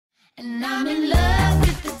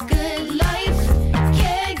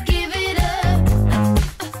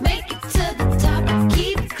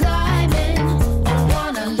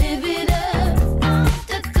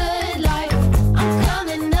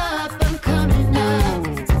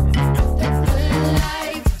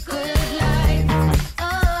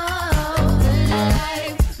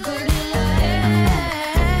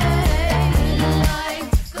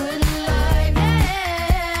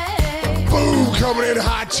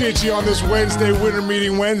Chichi on this Wednesday, Winter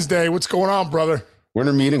Meeting Wednesday. What's going on, brother?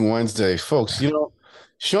 Winter Meeting Wednesday. Folks,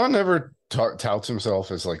 Sean never touts himself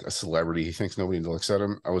as like a celebrity. He thinks nobody looks at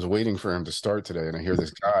him. I was waiting for him to start today, and I hear this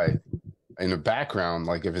guy in the background,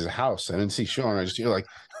 like of his house. I didn't see Sean. I just hear like,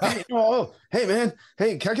 hey, hey, man.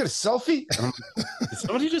 Hey, can I get a selfie? And I'm like, did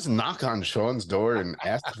somebody just knock on Sean's door and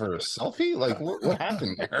ask for a selfie? Like, what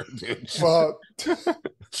happened there, dude? Well,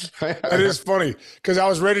 that is funny because I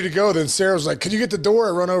was ready to go. Then Sarah was like, can you get the door?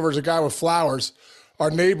 I run over. There's a guy with flowers. Our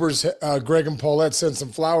neighbors, Greg and Paulette, sent some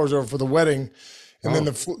flowers over for the wedding. And then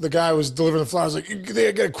the guy was delivering the flowers like,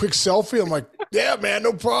 they get a quick selfie? I'm like, yeah, man,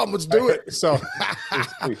 no problem. Let's do it. So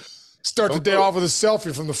start the day off with a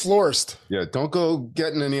selfie from the florist. Yeah, don't go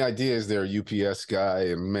getting any ideas there, UPS guy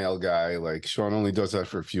and mail guy. Like, Sean only does that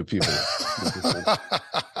for a few people.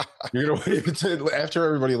 You're going to wait until after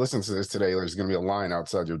everybody listens to this today, there's going to be a line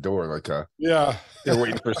outside your door. Like, yeah, they're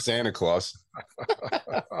waiting for Santa Claus.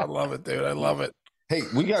 I love it, dude. I love it. Hey,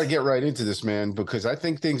 we got to get right into this, man, because I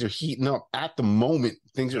think things are heating up. At the moment,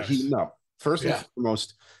 things are heating up. First and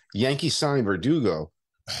foremost, Yankees signed Verdugo.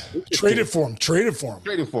 Traded for him.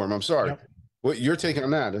 I'm sorry. Yep. What you're taking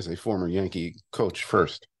on that as a former Yankee coach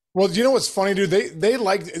first? Well, you know what's funny, dude? They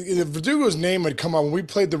liked Verdugo's name had come on when we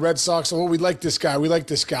played the Red Sox. Well, we like this guy.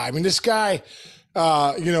 I mean, this guy.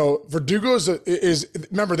 Verdugo's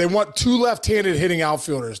remember they want two left-handed hitting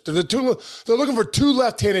outfielders. They're looking for two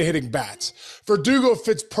left-handed hitting bats. Verdugo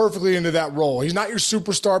fits perfectly into that role. He's not your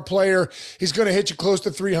superstar player. He's going to hit you close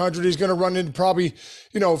to 300. He's going to run into probably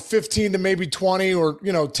 15 to maybe 20 or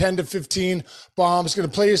 10 to 15 bombs. Going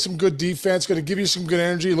to play you some good defense. Going to give you some good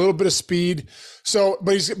energy, a little bit of speed. So,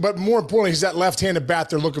 but more importantly, he's that left-handed bat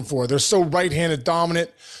they're looking for. They're so right-handed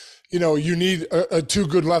dominant. You need two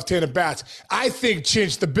good left-handed bats. I think,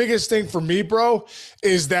 Chinch, the biggest thing for me, bro,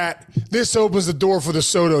 is that this opens the door for the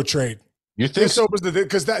Soto trade. You think this opens the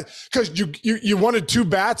because you wanted two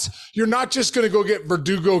bats. You're not just going to go get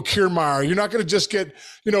Verdugo, Kiermaier. You're not going to just get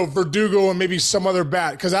Verdugo and maybe some other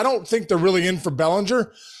bat because I don't think they're really in for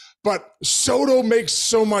Bellinger. But Soto makes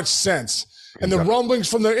so much sense. And the rumblings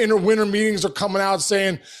from the inner winter meetings are coming out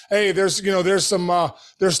saying, hey, there's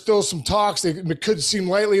still some talks. It could seem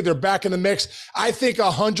lightly. They're back in the mix. I think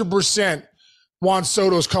 100% Juan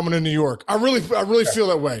Soto's coming to New York. I really feel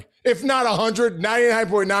that way. If not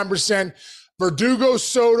 99.9%, Verdugo,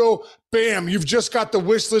 Soto, bam, you've just got the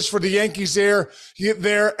wish list for the Yankees there,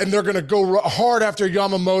 and they're going to go hard after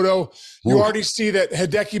Yamamoto. You already see that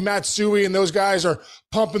Hideki Matsui and those guys are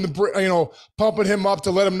pumping him up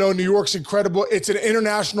to let him know New York's incredible. It's an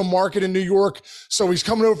international market in New York, so he's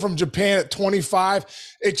coming over from Japan at 25.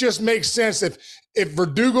 It just makes sense if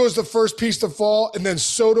Verdugo is the first piece to fall and then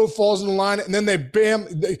Soto falls in the line and then they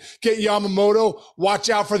get Yamamoto,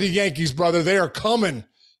 watch out for the Yankees, brother. They are coming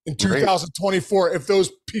in 2024 if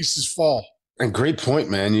those pieces fall. And great point,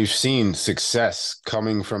 man. You've seen success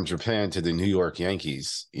coming from Japan to the New York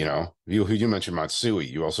Yankees. You mentioned Matsui.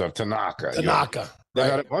 You also have Tanaka. They got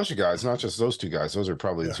a bunch of guys, not just those two guys. Those are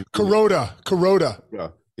probably the two. Kuroda.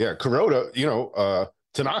 Yeah, Kuroda.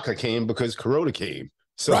 Tanaka came because Kuroda came.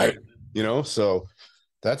 So, right. So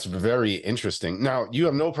that's very interesting. Now, you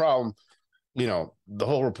have no problem. The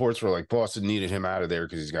whole reports were like Boston needed him out of there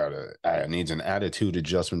because he's got needs an attitude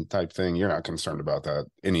adjustment type thing. You're not concerned about that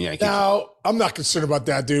in the Yankees? No, I'm not concerned about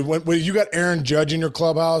that, dude. When you got Aaron Judge in your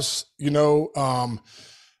clubhouse,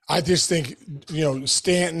 I just think,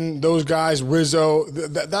 Stanton, those guys, Rizzo,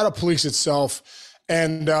 that'll police itself.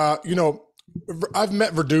 And, I've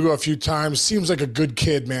met Verdugo a few times. Seems like a good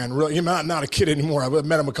kid, man. Really, he's not a kid anymore. I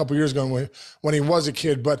met him a couple years ago when he was a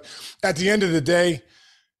kid. But at the end of the day,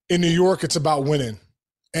 in New York, it's about winning,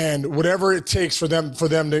 and whatever it takes for them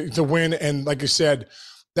to win. And like I said,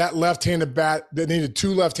 that left-handed bat, they needed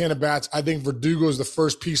two left-handed bats. I think Verdugo is the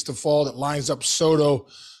first piece to fall that lines up Soto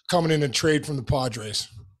coming in and trade from the Padres.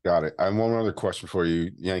 Got it. I have one other question for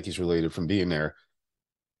you, Yankees related from being there.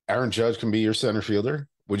 Aaron Judge can be your center fielder.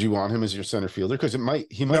 Would you want him as your center fielder? Because he might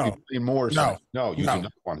be playing more. No, you do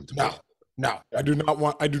not want him to play. No, I do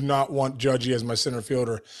not want Judgy as my center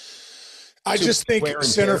fielder. I just think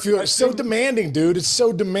center field is so demanding, dude. It's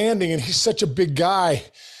so demanding, and he's such a big guy.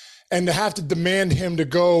 And to have to demand him to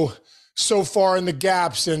go so far in the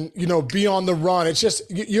gaps and, be on the run, it's just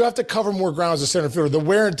you have to cover more ground as a center fielder. The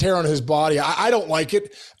wear and tear on his body, I don't like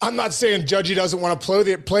it. I'm not saying Judgy doesn't want to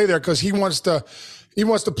play there because he wants to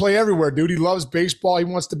play everywhere, dude. He loves baseball. He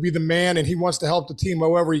wants to be the man, and he wants to help the team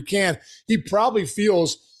however he can. He probably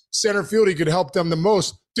feels center field he could help them the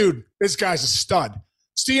most. Dude, this guy's a stud.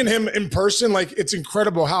 Seeing him in person, it's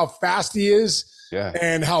incredible how fast he is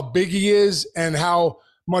and how big he is and how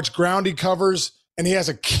much ground he covers and he has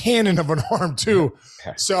a cannon of an arm too.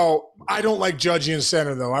 So I don't like Judgy in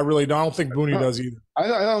center, though. I really don't. I don't think Booney does either. I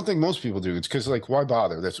don't think most people do. It's because, like, why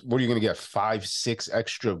bother? What are you going to get? 5, 6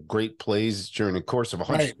 extra great plays during the course of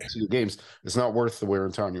 162 games? It's not worth the wear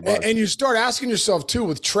and tear on your body. And you start asking yourself, too,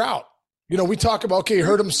 with Trout. You know, we talk about, okay, he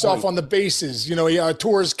hurt himself on the bases. You know, he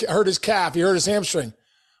hurt his calf. He hurt his hamstring.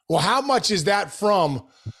 Well, how much is that from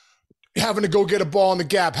having to go get a ball in the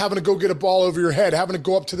gap, having to go get a ball over your head, having to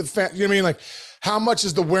go up to the fence? You know what I mean? Like, how much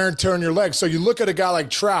is the wear and tear on your legs? So you look at a guy like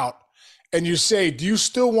Trout and you say, do you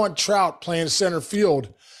still want Trout playing center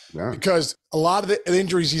field? Yeah. Because a lot of the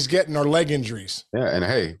injuries he's getting are leg injuries. Yeah, and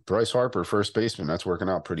hey, Bryce Harper, first baseman, that's working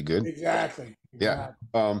out pretty good. Exactly. Yeah.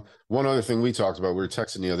 One other thing we talked about, we were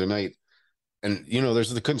texting the other night, and, you know,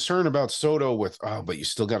 there's the concern about Soto with, but you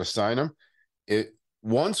still got to sign him.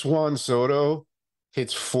 Once Juan Soto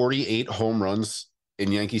hits 48 home runs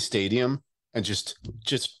in Yankee Stadium and just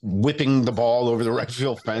whipping the ball over the right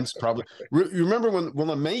field fence, probably. You remember when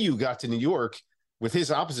LeMahieu got to New York with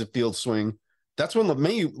his opposite field swing? That's when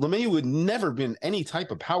LeMahieu had never been any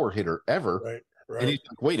type of power hitter ever. Right. And he's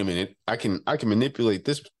like, wait a minute, I can manipulate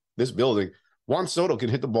this building. Juan Soto can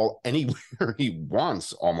hit the ball anywhere he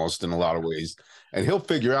wants, almost, in a lot of ways, and he'll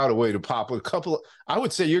figure out a way to pop a couple of, I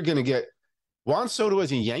would say you're going to get Juan Soto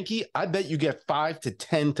as a Yankee. I bet you get 5 to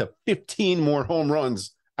 10 to 15 more home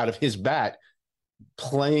runs out of his bat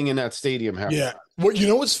playing in that stadium. Yeah. Well, you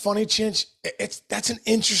know what's funny, Chinch? That's an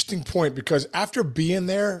interesting point, because after being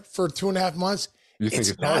there for 2.5 months,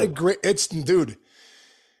 it's not a great. Dude.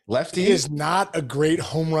 Lefty is not a great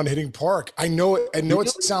home run hitting park. I know it.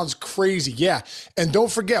 It sounds crazy. Yeah. And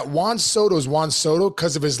don't forget, Juan Soto's Juan Soto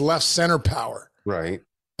because of his left center power. Right.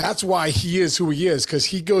 That's why he is who he is, because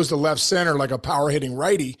he goes to left center like a power hitting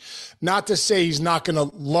righty. Not to say he's not going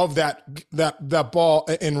to love that ball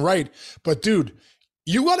in right. But, dude,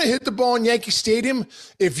 you got to hit the ball in Yankee Stadium.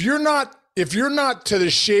 If you're not to the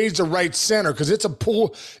shades of right center, because it's a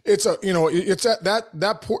pool, it's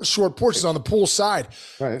that short porch is on the pool side.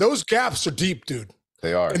 Right. Those gaps are deep, dude.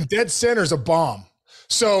 They are. And dead center's a bomb.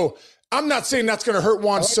 So I'm not saying that's going to hurt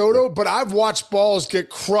Juan Soto, but I've watched balls get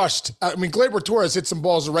crushed. I mean, Gleyber Torres hit some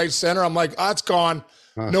balls to right center. I'm like, it's gone.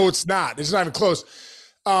 No, it's not. It's not even close.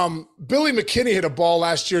 Billy McKinney hit a ball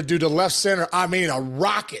last year due to left center. I mean, a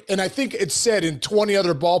rocket. And I think it said in 20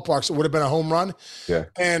 other ballparks it would have been a home run. Yeah.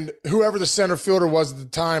 And whoever the center fielder was at the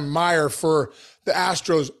time, Meyer for the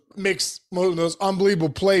Astros, makes one of those unbelievable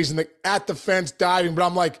plays and at the fence diving. But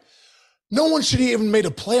I'm like, no one should have even made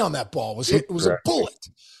a play on that ball. It was a bullet.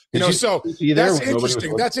 So that's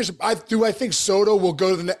interesting. That's interesting. I think Soto will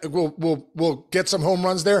go to the will get some home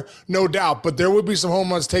runs there? No doubt. But there would be some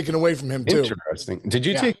home runs taken away from him too. Interesting. Did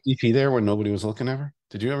you take DP there when nobody was looking ever?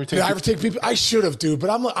 Did you ever take? Did I ever take DP? I should have, dude. But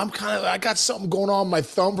I'm kind of, I got something going on my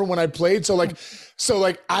thumb from when I played. So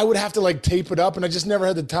I would have to tape it up, and I just never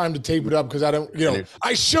had the time to tape it up because I don't.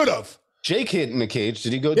 I should have. Jake hit in the cage.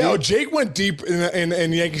 Did he go deep? Yeah, Jake went deep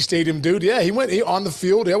in Yankee Stadium, dude. Yeah, he went on the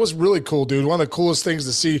field. That was really cool, dude. One of the coolest things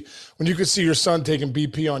to see when you could see your son taking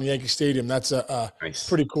BP on Yankee Stadium. That's a nice.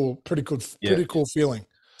 pretty cool feeling.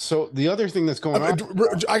 So the other thing that's going on,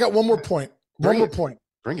 I got one more point. Bring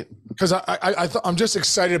it. Because I'm just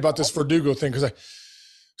excited about this Verdugo thing, because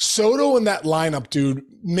Soto in that lineup, dude,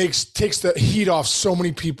 takes the heat off so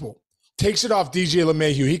many people. Takes it off DJ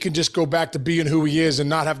LeMahieu. He can just go back to being who he is and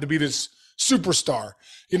not have to be this superstar.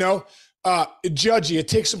 Judgy, it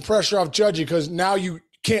takes some pressure off Judgy, because now you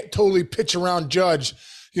can't totally pitch around Judge.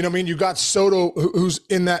 You know what I mean? You got Soto who's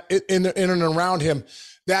in and around him.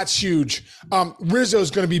 That's huge.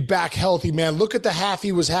 Rizzo's going to be back healthy, man. Look at the half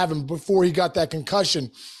he was having before he got that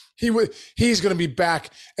concussion. He's going to be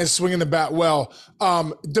back and swinging the bat well.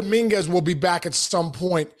 Dominguez will be back at some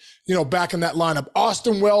point, back in that lineup.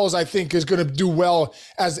 Austin Wells, I think, is going to do well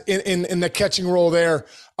as in the catching role there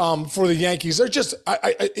for the Yankees. They're just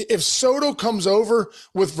if Soto comes over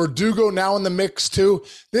with Verdugo now in the mix too,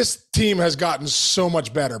 this team has gotten so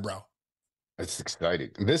much better, bro. It's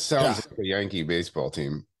exciting. This sounds like a Yankee baseball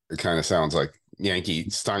team. It kind of sounds like Yankee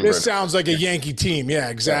Steinbrenner. This sounds like a Yankee team. Yeah,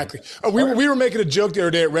 exactly. Yeah. We were making a joke the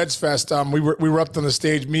other day at Reds Fest. We were up on the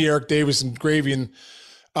stage, me, Eric Davis, and Gravy,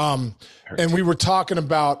 and we were talking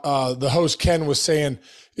about the host Ken was saying,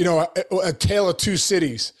 a tale of two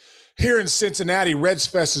cities. Here in Cincinnati, Reds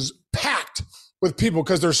Fest is packed with people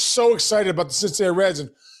because they're so excited about the Cincinnati Reds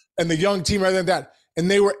and the young team rather than that.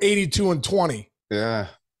 And they were 82-20. Yeah.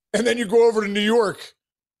 And then you go over to New York,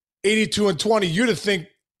 82-20. You'd have think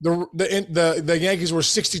the Yankees were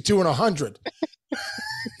 62-100.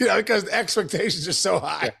 Because the expectations are so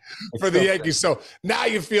high for the Yankees. So now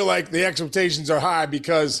you feel like the expectations are high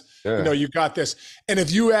because, you got this. And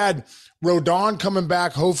if you add Rodon coming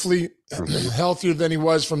back, hopefully healthier than he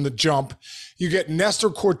was from the jump. You get Nestor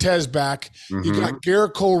Cortez back. You got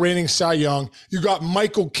Garrett Cole reigning Cy Young. You got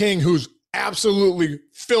Michael King, who's absolutely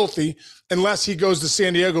filthy unless he goes to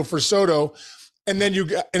San Diego for Soto. And then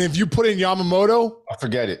if you put in Yamamoto, I'll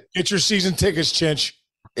forget it. Get your season tickets, Chinch.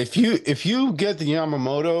 If you get the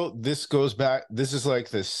Yamamoto, this goes back. This is like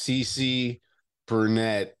the CC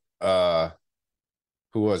Burnett,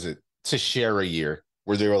 who was it? Teixeira year,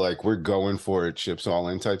 where they were like, we're going for it, chips all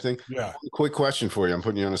in type thing. Yeah. Quick question for you. I'm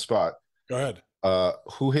putting you on the spot. Go ahead.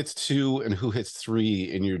 Who hits 2 and who hits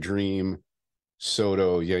 3 in your dream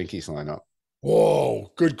Soto Yankees lineup?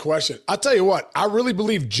 Whoa, good question. I'll tell you what, I really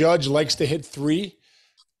believe Judge likes to hit 3,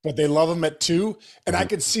 but they love him at 2. And I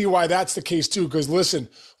could see why that's the case too. Because listen,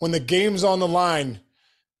 when the game's on the line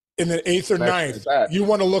in the 8th or 9th, you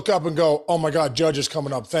want to look up and go, oh my God, Judge is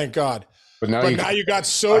coming up. Thank God. But now you got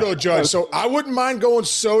Soto, Judge. So I wouldn't mind going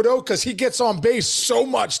Soto because he gets on base so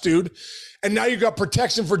much, dude. And now you got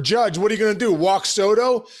protection for Judge. What are you going to do? Walk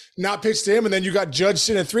Soto, not pitch to him, and then you got Judge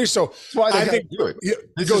sitting at 3. So that's why I think do it.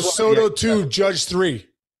 You go Soto 2, Judge 3.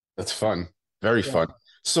 That's fun. Very fun.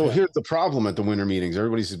 So here's the problem at the winter meetings.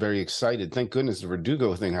 Everybody's very excited. Thank goodness the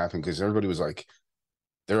Verdugo thing happened because everybody was like,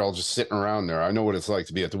 they're all just sitting around there. I know what it's like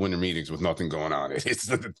to be at the winter meetings with nothing going on. It's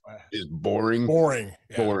boring. Boring.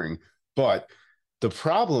 Yeah. Boring. But the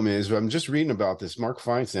problem is, I'm just reading about this. Mark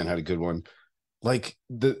Feinstein had a good one. Like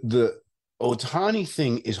the Ohtani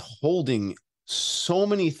thing is holding so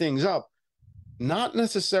many things up, not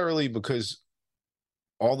necessarily because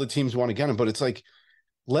all the teams want to get him, but it's like,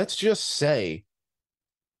 let's just say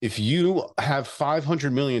if you have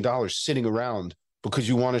 $500 million sitting around because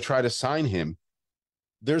you want to try to sign him,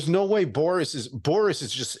 there's no way Boris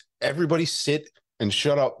is just everybody sit and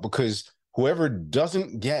shut up because whoever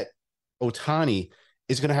doesn't get Ohtani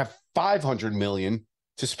is going to have $500 million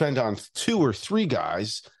to spend on 2 or 3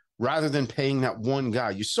 guys rather than paying that one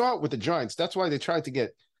guy. You saw it with the Giants. That's why they tried to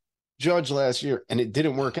get Judge last year, and it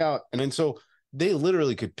didn't work out. And then so they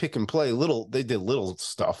literally could pick and play little. They did little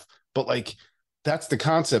stuff, but like that's the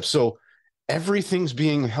concept. So everything's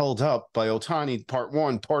being held up by Ohtani, part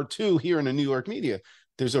 1, part 2 here in the New York media.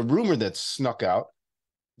 There's a rumor that snuck out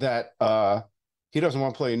that he doesn't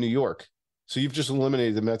want to play in New York. So you've just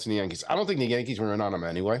eliminated the Mets and the Yankees. I don't think the Yankees were in on him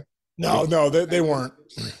anyway. No, they weren't.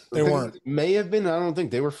 They weren't. May have been. I don't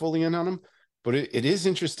think they were fully in on him. But it is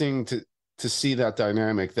interesting to see that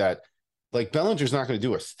dynamic that, like, Bellinger's not going to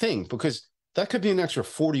do a thing because that could be an extra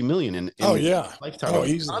 $40 million in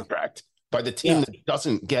lifetime contract by the team that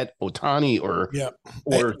doesn't get Ohtani or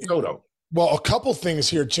Soto. Well, a couple things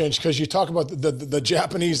here, Chinch, because you talk about the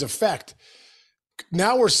Japanese effect.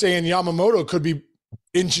 Now we're saying Yamamoto could be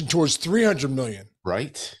inching towards $300 million.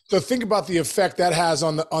 Right. So think about the effect that has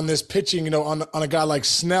on this pitching, on a guy like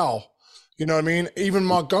Snell. You know what I mean? Even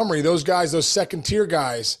Montgomery, those guys, those second tier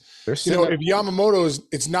guys. If Yamamoto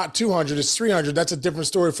it's not 200, it's 300. That's a different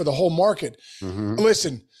story for the whole market. Mm-hmm.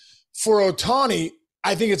 Listen, for Ohtani,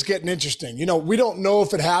 I think it's getting interesting. We don't know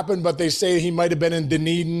if it happened, but they say he might have been in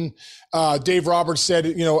Dunedin. Dave Roberts said,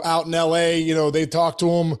 out in LA, they talked to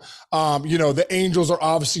him. The Angels are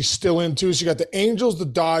obviously still in too. So you got the Angels, the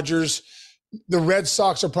Dodgers, the Red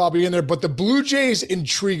Sox are probably in there, but the Blue Jays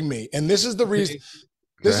intrigue me. And this is the reason.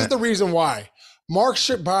 This is the reason why. Mark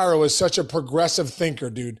Shapiro is such a progressive thinker,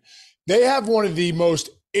 dude. They have one of the most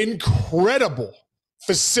incredible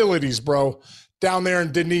facilities, bro, down there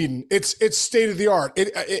in Dunedin. It's state of the art.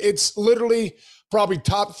 It's literally probably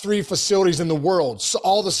top 3 facilities in the world. So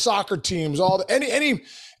all the soccer teams,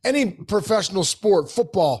 any professional sport,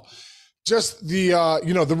 football, just the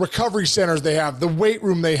the recovery centers they have, the weight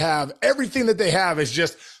room they have, everything that they have is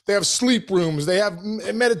just, they have sleep rooms, they have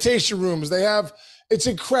meditation rooms, it's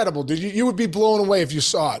incredible, dude. You would be blown away if you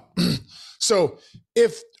saw it. So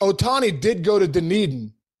if Ohtani did go to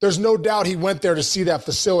Dunedin, there's no doubt he went there to see that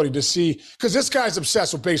facility, because this guy's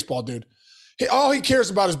obsessed with baseball, dude. All he cares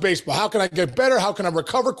about is baseball. How can I get better? How can I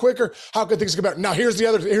recover quicker? How can things get better? Now, here's the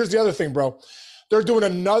other thing, bro. They're doing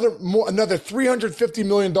another $350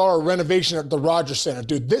 million renovation at the Rogers Center.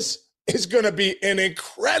 Dude, this is going to be it's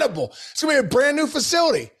going to be a brand new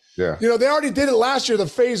facility. Yeah. They already did it last year, the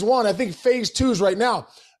phase 1. I think phase 2 is right now.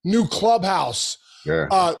 New clubhouse.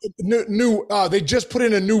 Yeah. They just put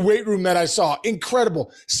in a new weight room that I saw.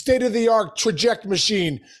 Incredible. State-of-the-art traject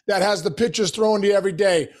machine that has the pitchers thrown to you every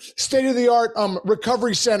day. State-of-the-art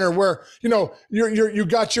recovery center where, you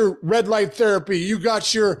got your red light therapy, you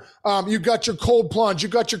got your cold plunge, you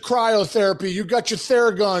got your cryotherapy, you got your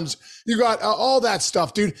Theraguns, you got all that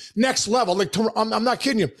stuff, dude. Next level. Like, I'm not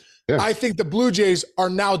kidding you. Yeah. I think the Blue Jays are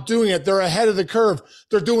now doing it. They're ahead of the curve.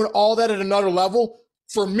 They're doing all that at another level.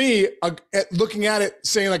 for me, looking at it,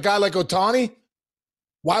 saying a guy like Ohtani,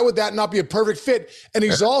 why would that not be a perfect fit? And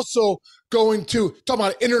he's also going to, talking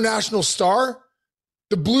about international star,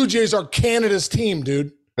 the Blue Jays are Canada's team,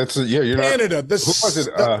 dude. You're Canada, not. Who was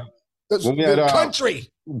it? The country.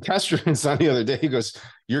 Castro's on the other day. He goes,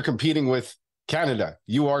 "You're competing with Canada.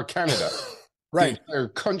 You are Canada." Right. The entire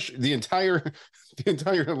country, the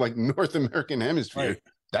entire like North American hemisphere. Right.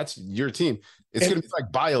 That's your team. It's going to be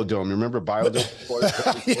like Biodome. Remember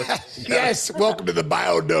Biodome? Yes. Welcome to the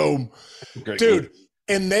Biodome. Great dude. Movie.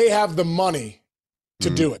 And they have the money to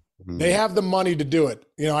do it. They have the money to do it.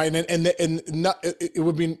 You know, it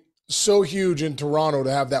would be so huge in Toronto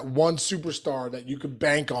to have that one superstar that you could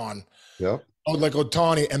bank on. Yep. Like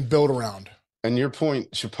Ohtani and build around. And your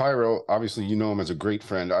point, Shapiro, obviously you know him as a great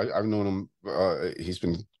friend. I've known him. He's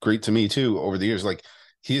been great to me too over the years. Like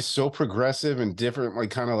he is so progressive and different.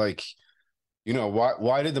 Like kind of like, you know,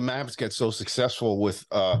 why did the Mavs get so successful with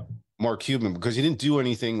Mark Cuban? Because he didn't do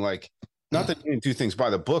anything like, not that he didn't do things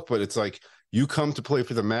by the book, but it's like you come to play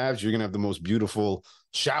for the Mavs, you're gonna have the most beautiful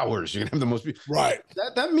showers. You're gonna have the most right.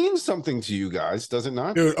 That means something to you guys, does it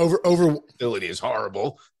not? Dude, over facility is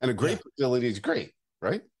horrible, and a great facility is great,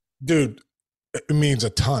 right? Dude, it means a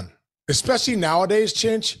ton, especially nowadays,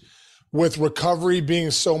 Chinch, with recovery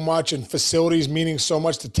being so much and facilities meaning so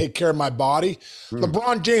much to take care of my body.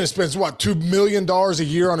 LeBron James spends $2 million a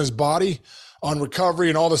year on his body, on recovery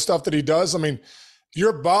and all the stuff that he does. I mean,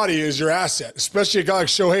 your body is your asset, especially a guy like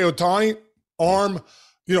Shohei Ohtani, arm,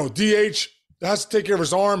 DH has to take care of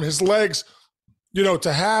his arm, his legs,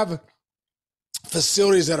 to have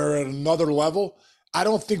facilities that are at another level. I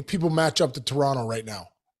don't think people match up to Toronto right now.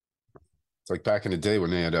 It's like back in the day when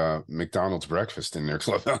they had McDonald's breakfast in their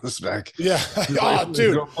clubhouse back. Yeah. Oh,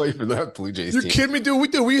 dude. Don't play for that Blue Jays You team. kidding me,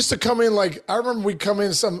 dude? We used to come in I remember we'd come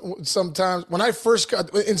in sometimes when I first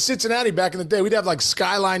got in Cincinnati back in the day, we'd have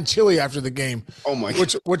Skyline chili after the game. Oh my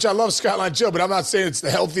God. Which I love Skyline chili, but I'm not saying it's the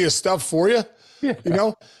healthiest stuff for you. Yeah.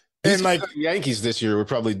 And the Yankees this year were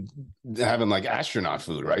probably having astronaut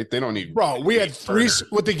food, right? They don't need. Bro, we had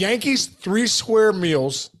with the Yankees, 3 square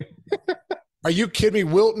meals. Are you kidding me?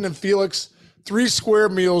 Wilton and Felix, 3 square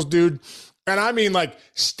meals, dude. And I mean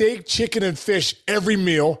steak, chicken, and fish every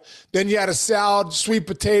meal. Then you had a salad, sweet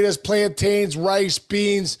potatoes, plantains, rice,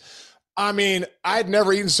 beans. I mean, I had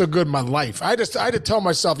never eaten so good in my life. I had to tell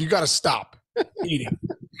myself, you got to stop eating.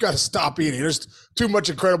 You got to stop eating. There's too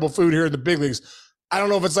much incredible food here in the big leagues. I don't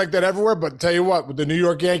know if it's like that everywhere, but tell you what, with the New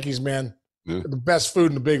York Yankees, man, the best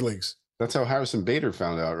food in the big leagues. That's how Harrison Bader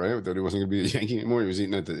found out, right? That he wasn't going to be a Yankee anymore. He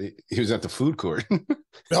was at the food court.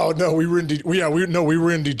 No, we were in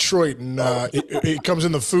Detroit, and he comes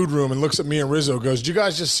in the food room and looks at me and Rizzo, goes, "Did you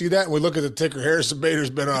guys just see that?" And we look at the ticker. Harrison Bader's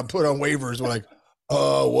been put on waivers. We're like,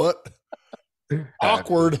 what?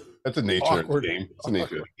 Awkward. That's the nature of the game. It's the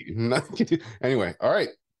nature of the game. Anyway, all right,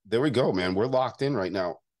 there we go, man. We're locked in right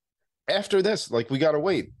now. After this, we got to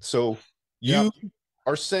wait. So you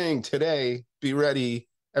are saying today, be ready,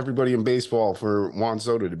 everybody in baseball, for Juan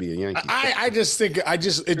Soto to be a Yankee. I just think by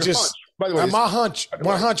the way, my hunch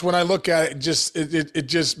when I look at it, it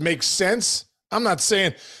just makes sense. I'm not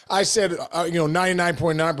saying I said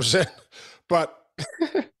 99.9%, but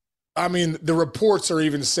I mean the reports are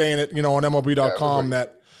even saying it, on MLB.com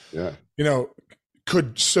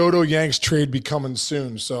could Soto Yanks trade be coming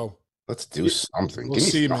soon? So let's do something. We'll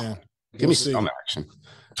see, man. Give me some action.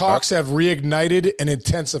 Talks have reignited and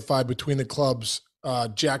intensified between the clubs.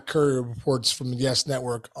 Jack Curry reports from the Yes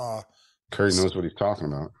Network. Curry knows what he's talking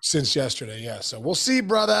about. Since yesterday, yeah. So we'll see,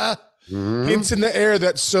 brother. Hints in the air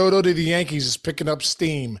that Soto to the Yankees is picking up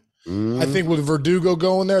steam. I think with Verdugo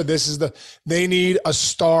going there, they need a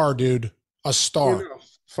star, dude. A star.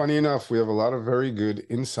 Funny enough, we have a lot of very good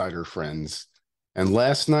insider friends. And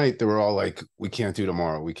last night they were all like, "We can't do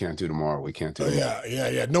tomorrow. We can't do tomorrow. We can't do tomorrow."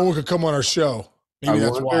 Yeah. No one could come on our show. Maybe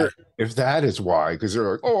that's why. If that is why, because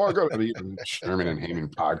they're like, "Oh, I got to be Sherman and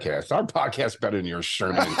Heyman podcast. Our podcast better than your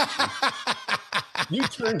Sherman." You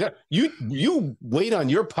turned out. You wait on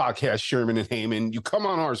your podcast, Sherman and Heyman. You come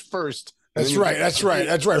on ours first. That's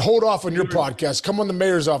right. Hold off on your podcast. Come on the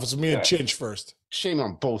mayor's office with me and Chinch first. Shame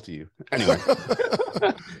on both of you. Anyway.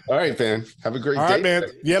 All right, man. Have a great day. All right, man.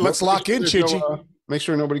 Yeah, let's lock in, Chinchy. Make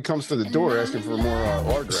sure nobody comes to the door asking for more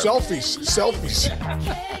autographs. Selfies.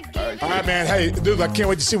 All right, man. Hey, dude, I can't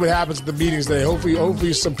wait to see what happens at the meetings today.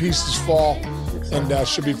 Hopefully some pieces fall, and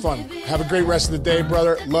should be fun. Have a great rest of the day,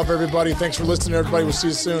 brother. Love everybody. Thanks for listening, everybody. We'll see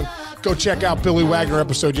you soon. Go check out Billy Wagner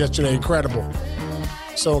episode yesterday. Incredible.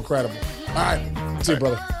 So incredible. All right. See you,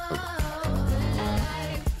 brother.